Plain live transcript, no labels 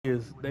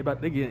is they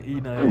getting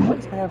eaten up.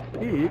 It's half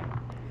pig,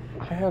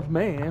 half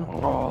man.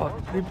 Oh,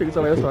 he picks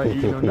somebody else start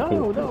eating him.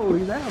 No, no,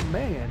 he's half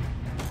man.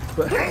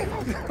 But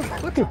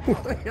what the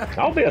fuck? I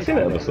don't think I seen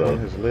that episode.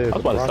 I was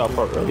about to stop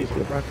part early.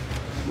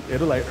 It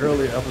was like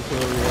earlier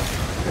episode.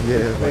 Yeah,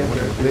 it's like when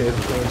his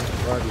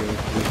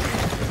legs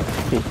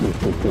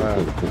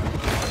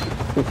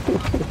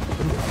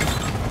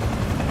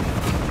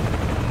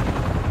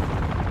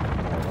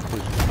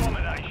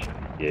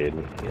Yeah.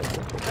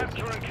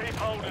 Capture and keep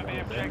hold of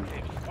the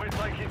objectives. We're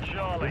taking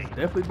Charlie. It's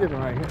definitely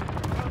different right here.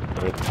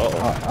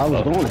 Uh-oh. I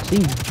was going to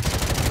see.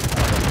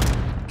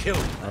 Killed.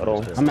 Hold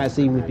on. I'm at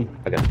C with you.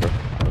 I got you.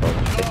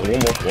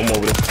 One more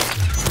over there.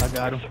 I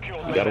got him.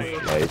 You got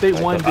him? Nice. I think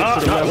one did to the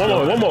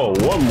left.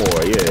 One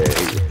more.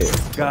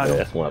 Yeah. Got him.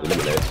 That's one I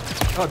eliminated.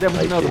 Oh, that was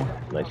Nice another shit.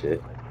 one. Nice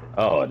shit.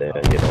 Oh, damn.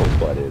 Yeah, the whole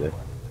squad is there.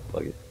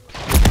 Fuck it.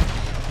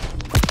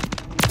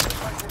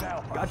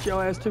 Got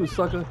your ass too,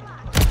 sucker.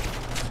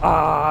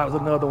 Ah, there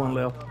was another one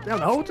left. Damn,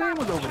 the whole team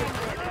was over there.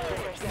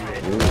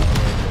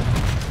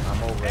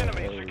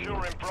 Enemy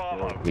securing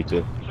Bravo. Me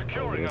too.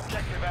 Securing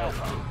objective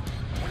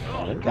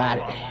Alpha. Got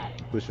it.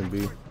 pushing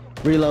B.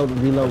 Reloading.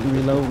 We're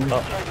losing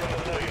Alpha.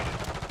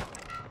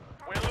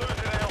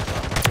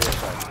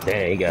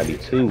 Damn, he gotta be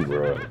two,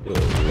 bro.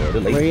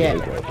 Where he at?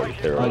 Oh,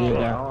 Oh,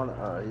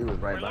 yeah, He was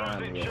right behind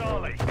Losing me.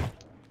 Charlie.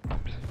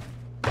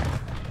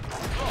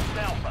 Lost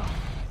Alpha.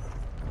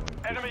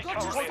 Enemy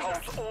currently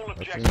holds all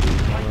objectives.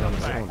 Take them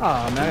back.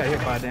 Oh, man, I got hit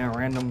by a damn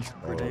random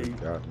Oh, grenade.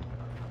 got him.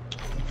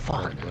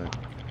 Fuck.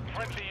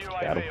 Friendly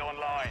Got UAV him.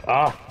 online.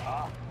 Ah.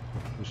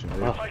 Pushing A.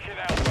 Taking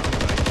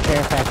Alpha.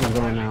 Care package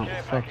going out.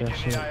 Care Fuck that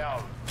package in shit.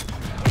 AO.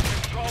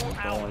 Control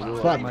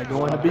Alpha. Fuck. Am I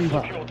going to be?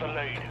 Secured the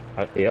lead.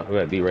 Yeah, I'm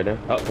at B right now.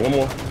 Oh, one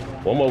more.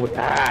 One more.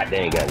 Ah,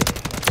 dang, got it.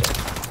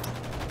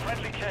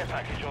 Friendly care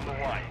package on the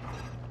way.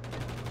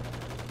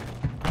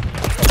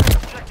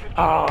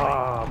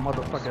 Ah,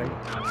 motherfucker.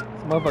 This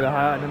motherfucker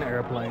hiding in the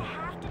airplane.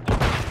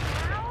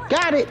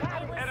 Got it.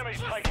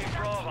 Enemies taking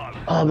Bravo.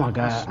 Oh my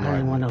god. I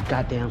didn't want no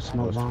goddamn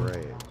smoke Bust bomb.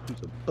 rag.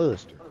 He's a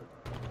buster.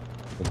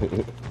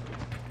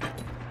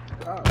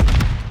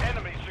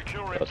 Enemy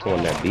securing That's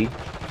one that B.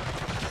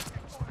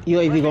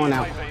 UAV going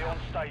out. UAV on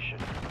station.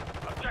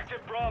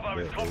 Objective Bravo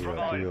is Yeah,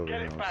 compromised. over Get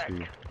there it on back.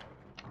 C.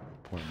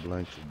 Point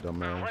blank, you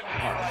dumbass.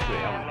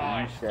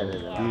 Friendly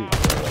UAV online.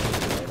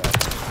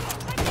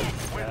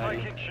 We're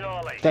taking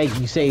Charlie. Thank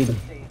you, Sadie.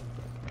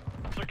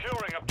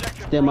 Securing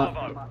objective Them up.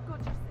 Bravo.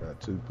 Got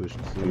two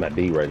pushing C. I'm at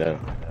B right now.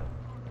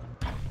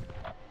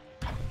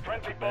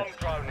 Friendly bomb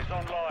drone is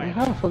Man, online.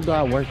 how the fuck do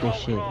I work this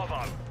shit?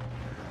 Bravo.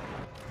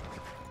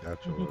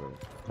 Got your.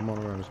 Come on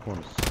around this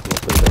corner.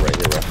 Put it right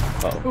here,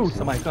 right? Oh, Ooh,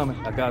 somebody coming.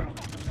 I got him.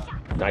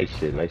 nice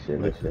shit. Next Oh.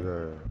 to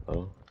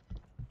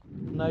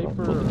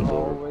Sniper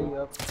all the way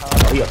up top.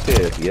 Oh, he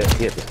upstairs. Yeah,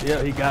 he hit the.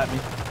 Yeah, he got me.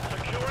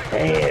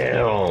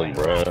 Damn,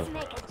 bro.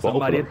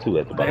 Somebody, Well, two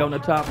at the they on bottom. the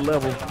top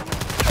level.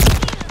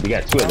 We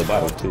got two at the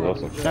bottom too.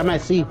 Also. I'm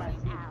at C.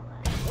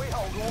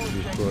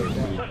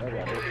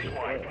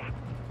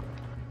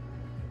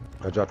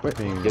 I dropped the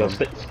ping. Yo,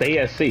 stay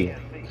at C.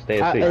 Stay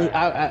at C.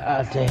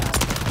 Damn.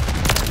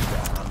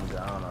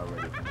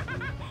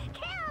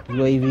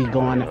 UAV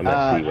going. I'm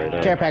at C right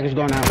now. Care package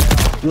going out.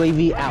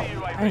 UAV out.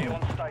 UAV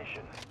on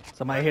station.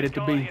 Somebody headed to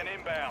B. Charlie and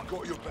inbound.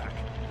 Got your back.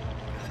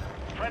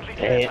 Friendly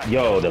care And package.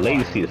 yo, the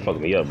lady seat is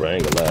fucking me up, bro. I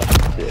ain't gonna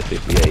lie. Shit,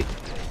 58.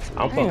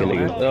 I'm fucking Damn,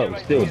 niggas up. I'm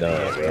still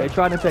dying, bro. They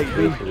trying to take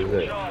B.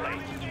 Charlie.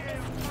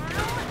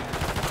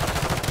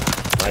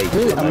 Nice.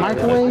 Really? A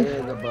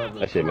microwave?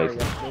 That shit makes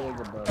sense.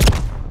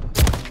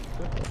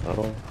 Hold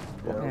on.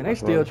 Man, they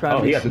still trying Oh,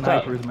 to he be at the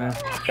top. snipers, man.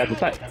 Got the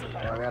type.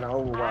 I got an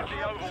overwatch.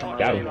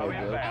 Got him.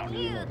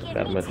 Inbound.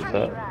 Got him at the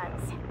top.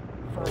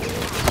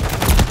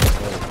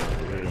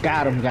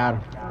 Got him.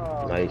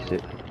 Nice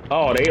shit.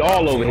 Oh, they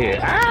all over here.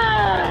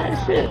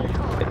 Ah, shit.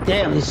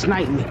 Damn, he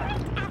sniped me.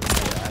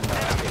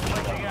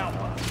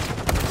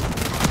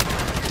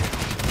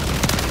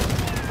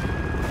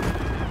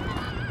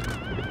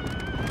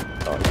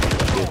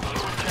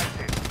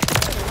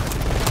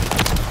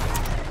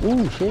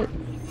 Ooh, shit.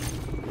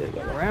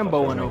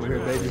 Ramboing over here,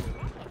 baby.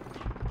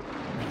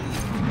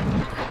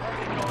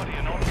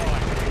 Guardian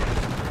online.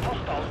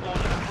 Hostiles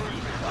launching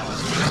cruise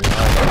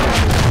missile.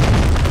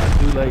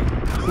 Too late.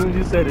 As soon as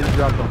you said it, it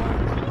dropped on me.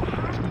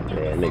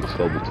 Yeah, niggas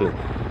sober too.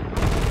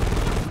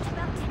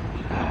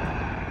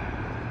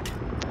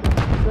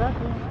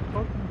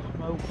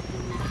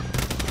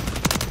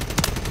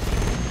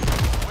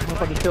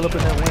 Motherfucker still up in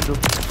that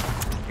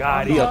window.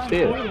 God, He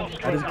upstairs.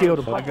 I just killed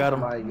him. I got him.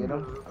 Somebody get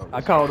him.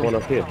 I called One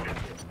him. up here.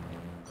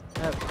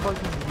 That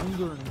fucking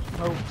lingering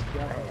smoke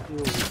got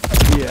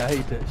killed. Yeah, I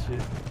hate that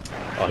shit.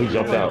 Oh, he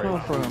jumped Where you come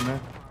out. from, man?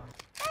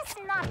 Best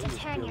not to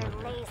turn your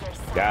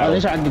lasers. Got Oh, they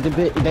him. trying to get the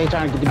bit. They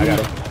trying to get the I got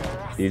beat.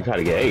 him. He trying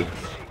to get A.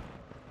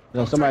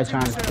 Yo, somebody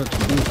trying to put the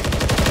beat.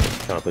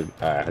 Trying to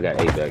put. Alright, I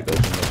got A back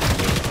though.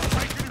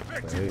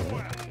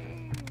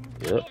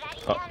 Yep.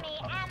 Oh,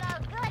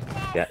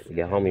 got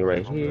homie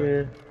right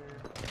here.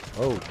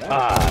 Oh,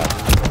 Ah.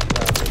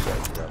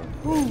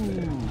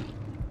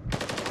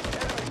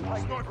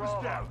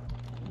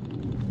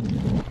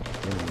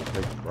 Enemy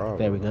taking Bravo.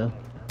 There we go.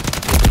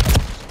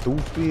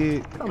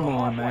 Stupid. Come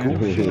on, man.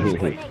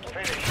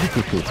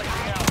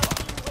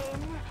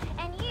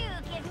 And you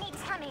give me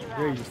tummy There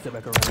you rub. just step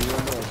back around.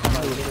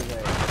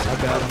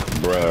 I got him.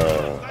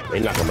 Bruh. They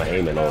knocking my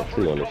aiming off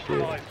too on this shit.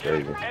 It's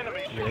crazy.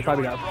 Yeah, they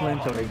probably got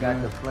flinch on They their got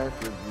gun. the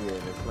flinches, yeah,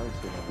 the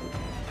flinches.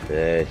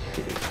 That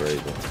shit is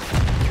crazy.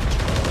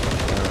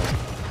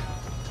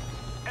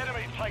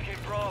 Enemies taking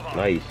Bravo.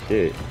 Nice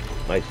shit.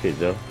 Nice shit,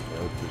 Joe.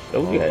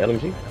 Oh, you got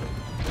LMG?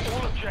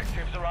 All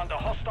objectives are under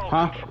hostile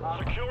Huh? control.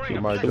 Securing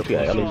Somebody You jump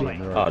got on LMG?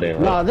 something. Oh,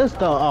 damn. No, this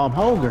the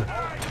Holger.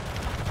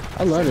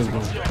 I love this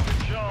one.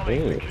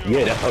 Damn.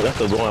 Yeah, that's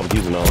the one I was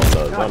using on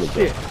Oh, zombie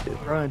shit. shit.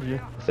 Run you.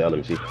 It's the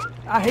LMG.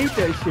 I hate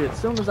that shit. As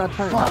soon as I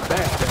turn my back,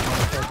 that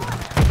motherfucker.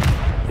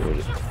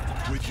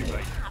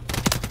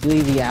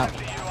 Leave out.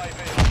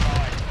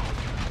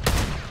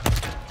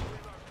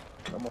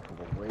 I'm up from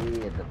way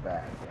in the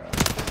back,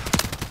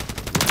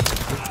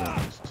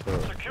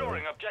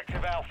 Securing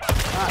objective Alpha.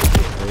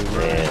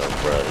 Damn,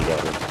 bro, he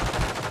got me.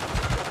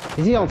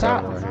 Is he on I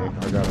got top? him right here.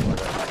 I got him.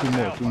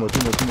 Two more.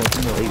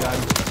 He got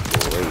me.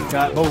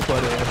 Got both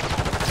of them.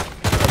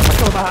 I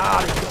told my how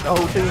the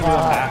whole team. I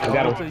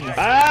got him.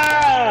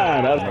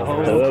 Ah!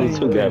 That was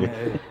too got me.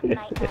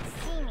 Might not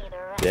see me the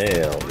rest.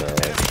 Damn,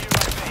 man.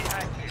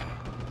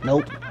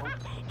 Nope.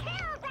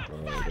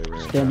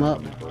 Stem up.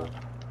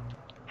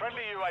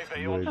 Friendly UAV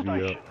on UAV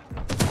station.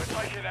 We're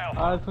taking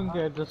Alpha. I think I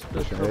just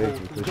Pushing A.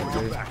 Pushing A.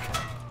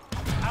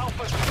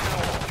 Alpha secure.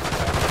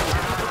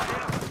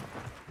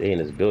 They in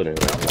this building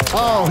right now.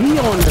 Oh, he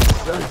on the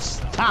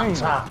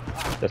top.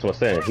 That's what I'm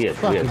saying. He had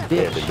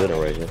the building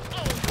right here.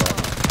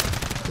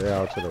 They're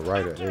out to the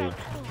right of A.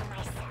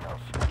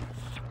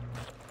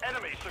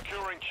 Enemy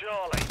securing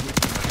Charlie.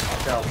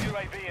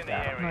 UAV in the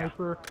area.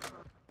 sniper.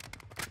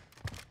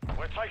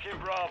 We're taking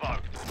Bravo.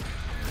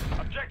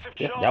 Objective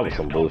Yeah, Charlie that was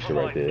some is bullshit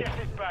right compromised. there. Get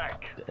it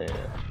back.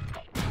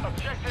 Damn.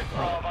 Objective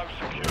Bravo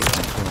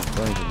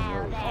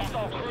secure.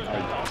 Hostile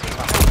cruisers.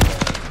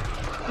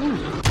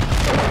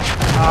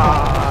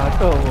 Ah,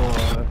 come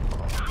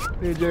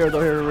on. These Jared's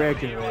over here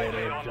wrecking, man.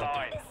 UAV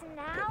online. This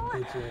now?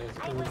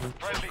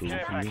 Friendly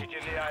care package in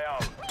the AO.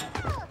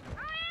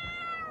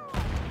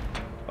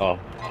 Oh,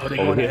 they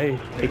over going to here.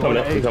 A. He coming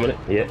up. He coming up.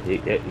 Yeah, he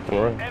come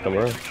around. Come Enemy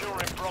around.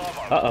 securing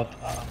Bravo. Uh-oh.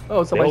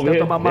 Oh, They somebody over stepped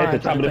here. on my They mind. at the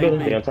top of the trying to building.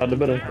 take They me. on top of the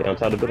building. They on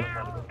top of the building.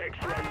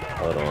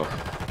 Hold on.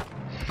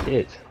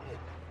 Shit.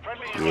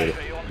 Friendly Yeah, UAV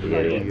on yeah,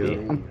 station.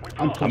 yeah.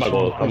 I'm I'm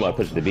about to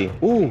push the B.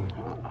 Ooh.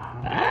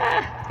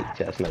 Ah, he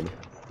chestnut me.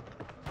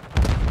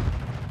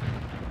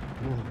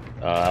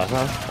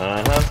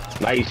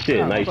 Nice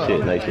shit, nice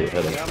shit, nice shit.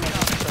 Hold on.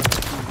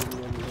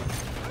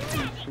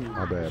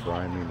 My bad, bro. I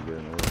didn't mean to get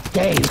in the way.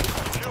 Dang.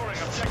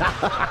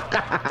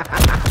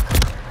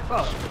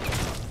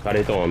 How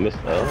they throwing miss? I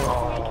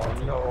help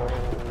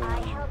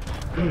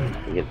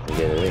Get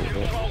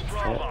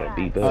it.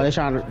 Beat Oh, up. they're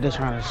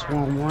trying to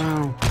swarm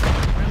around.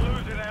 We're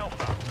losing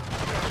Alpha.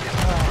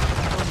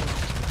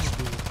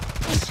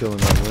 He's killing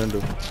that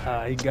window.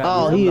 He got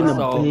Oh, me. he in the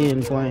Assault.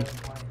 plane.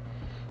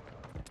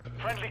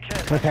 Friendly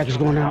care Care package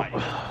going out.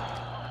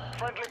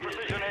 Friendly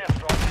precision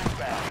airstrike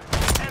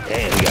inbound.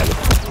 Damn, he got me.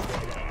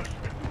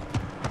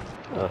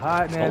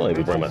 Hiding I don't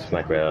even bring my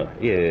sniper out.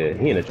 Yeah,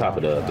 he in the top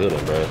of the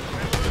building, bro.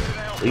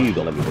 He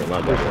gonna let me bring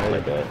my gun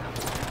like that.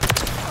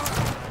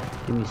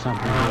 Give me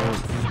something.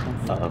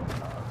 Uh-oh.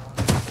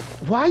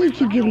 Why you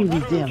keep giving me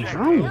these damn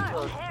drones?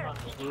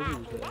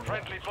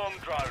 Friendly bomb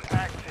drone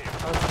active.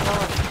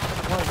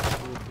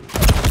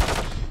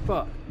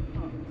 Fuck.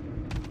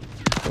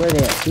 Where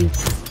they at? See?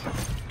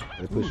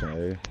 They pushing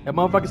A. That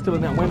motherfucker's still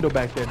in that window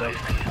back there, though. I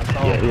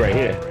saw Yeah, him. he right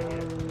here.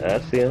 I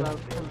see him.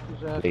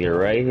 He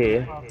right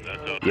here.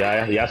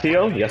 Y'all see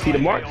him? Y'all see the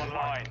marks?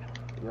 Online.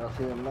 Y'all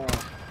see him now?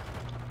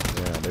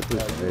 Yeah, they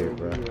pushing A,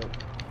 bro.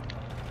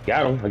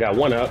 Got him. I got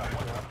one up.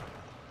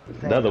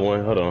 The other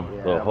one, hold on.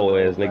 Little whole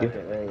ass nigga.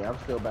 Hey, I'm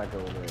still back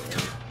over there.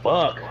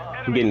 Fuck.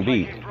 I'm getting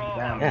beat.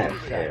 Damn, God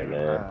damn,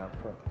 man.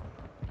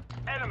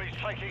 Enemies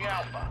taking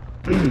Alpha.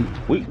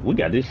 We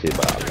got this shit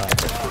by a lot.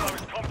 Bravo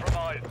is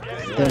compromised.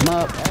 Get it Them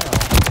up.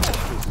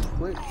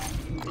 Quick.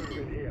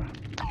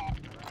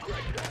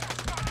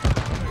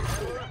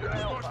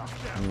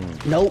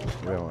 Nope.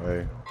 They on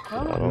A.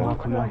 Come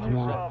on.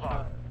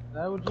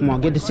 Bravo. Come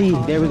on, get the C.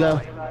 There we go.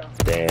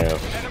 Damn. Enemy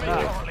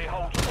currently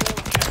holds all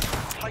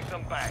objectives. Take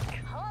them back.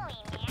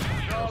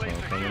 Charlie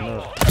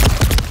secure.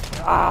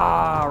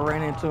 Ah,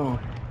 ran into him.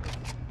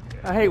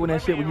 I hate when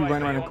that shit when you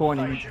run around the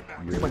corner and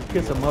you want to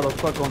kiss a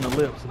motherfucker on the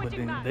lips, but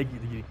then they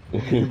get you.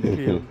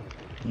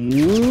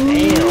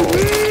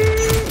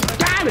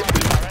 Got it.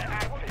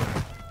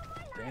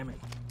 Damn it.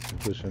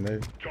 Pushing A.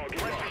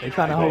 They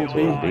trying to hold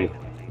B. B.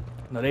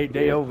 No,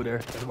 they over there.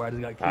 That's why I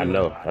just got killed. I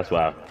know. That's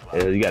why.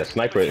 You got a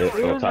sniper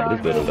on top of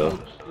this building, though.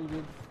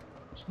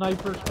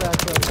 Snipers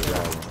back up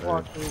there.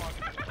 Watch this.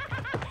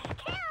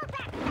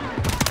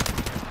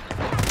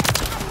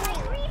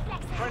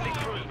 Friendly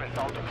cruise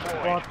missile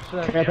deployed. Watch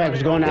that. Care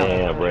package going out.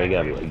 Damn, bro, he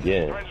got me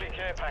again. Friendly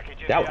care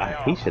package in That the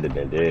AO. he should have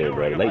been dead,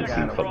 bro.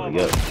 Latency fucked me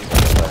up.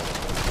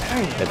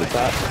 At the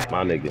top,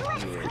 my nigga.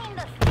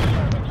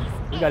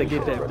 We gotta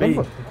get that B.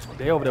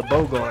 They over the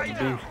Bogart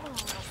and B.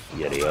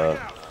 Yeah, they are.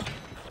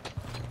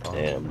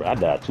 Damn, bro, I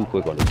died too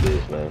quick on this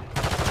bitch, man.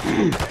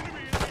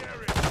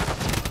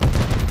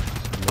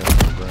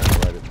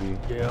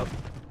 Yep.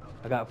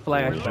 I got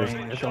flashbang.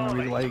 That's the only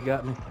reason why he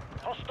got me.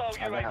 Hostile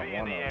UAV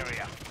in the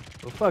area.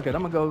 Well, fuck it.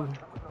 I'm gonna go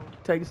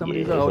take some of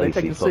these. Yeah, Oh, they like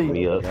taking she fucked C.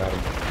 me up.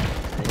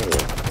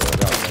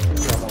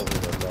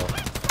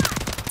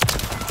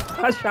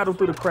 I shot him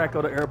through the crack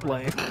of the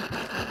airplane.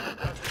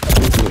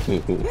 He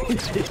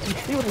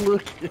was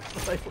looking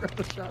like where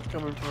the shot's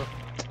coming from.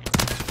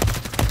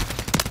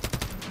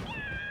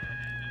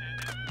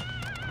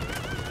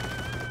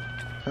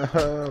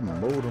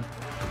 Mowed him.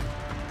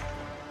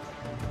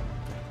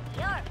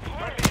 Friendly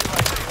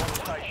UAV on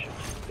station.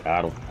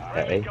 Got him.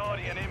 Friendly Hey,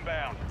 Guardian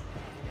inbound.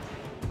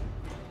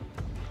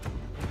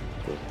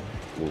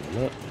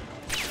 moving up.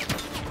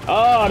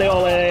 Oh, they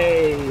all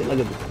hey, look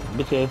at this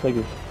bitch ass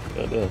niggas.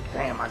 Goddamn.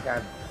 Damn, I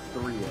got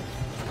 3 in.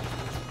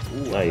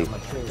 Ooh, Nice. I'm a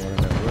One in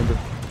that window.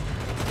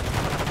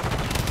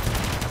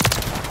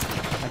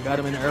 I got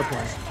him in the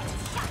airplane.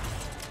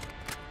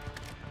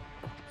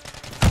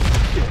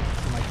 Shit,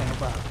 somebody came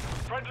by.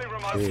 Friendly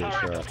remote Yeah,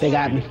 turret. shot. They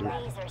got me. Laser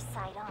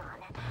sight on.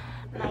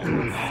 Might not see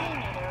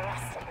me the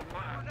rest of the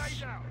match.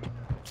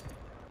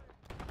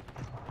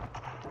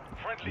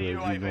 Friendly Yeah,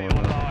 keep UAV going up.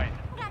 online.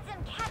 Got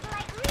some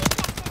cat-like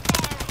reflexes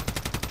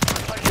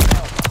Taking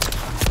Alpha.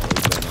 Oh,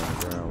 he's laying on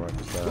the ground right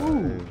beside. Hey,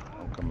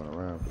 I'm coming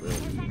around for that.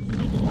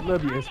 I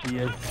love you,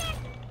 SBA.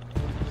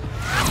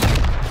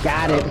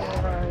 Got it.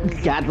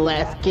 Got the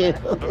last kill.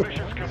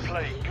 Mission's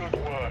complete. Good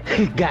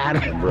work. Got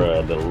him.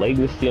 Bruh, the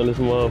latency on this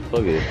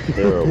motherfucker is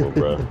terrible,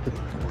 bruh.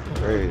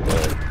 Crazy.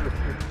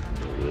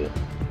 Yeah.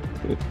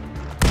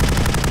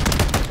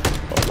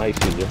 Oh, nice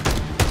shit, yeah.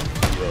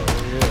 Yeah.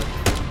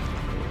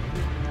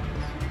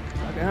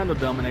 I can handle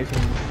domination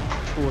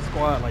full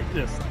squad like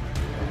this.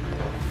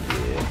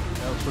 Yeah.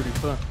 That was pretty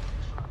fun.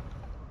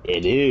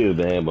 It is,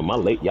 man, but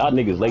y'all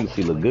niggas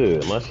latency look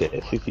good. My shit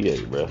at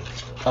 68, bruh.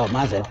 Oh,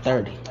 mine's at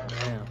 30.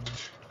 Damn.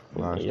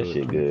 Nice. Your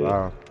shit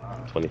good.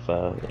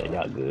 25? Yeah,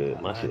 y'all good.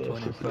 My shit at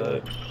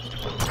 68.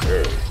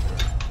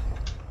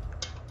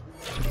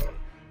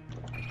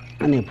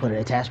 I need to put an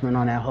attachment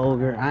on that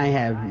holger. I ain't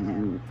have,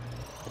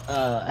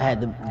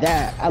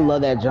 that. I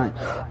love that joint.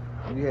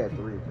 You had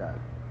 3 shots.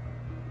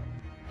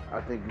 I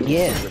think you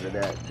Yeah. get rid of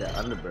that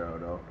underbarrel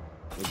though.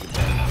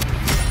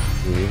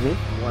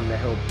 Mm-hmm. One that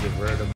helps get rid of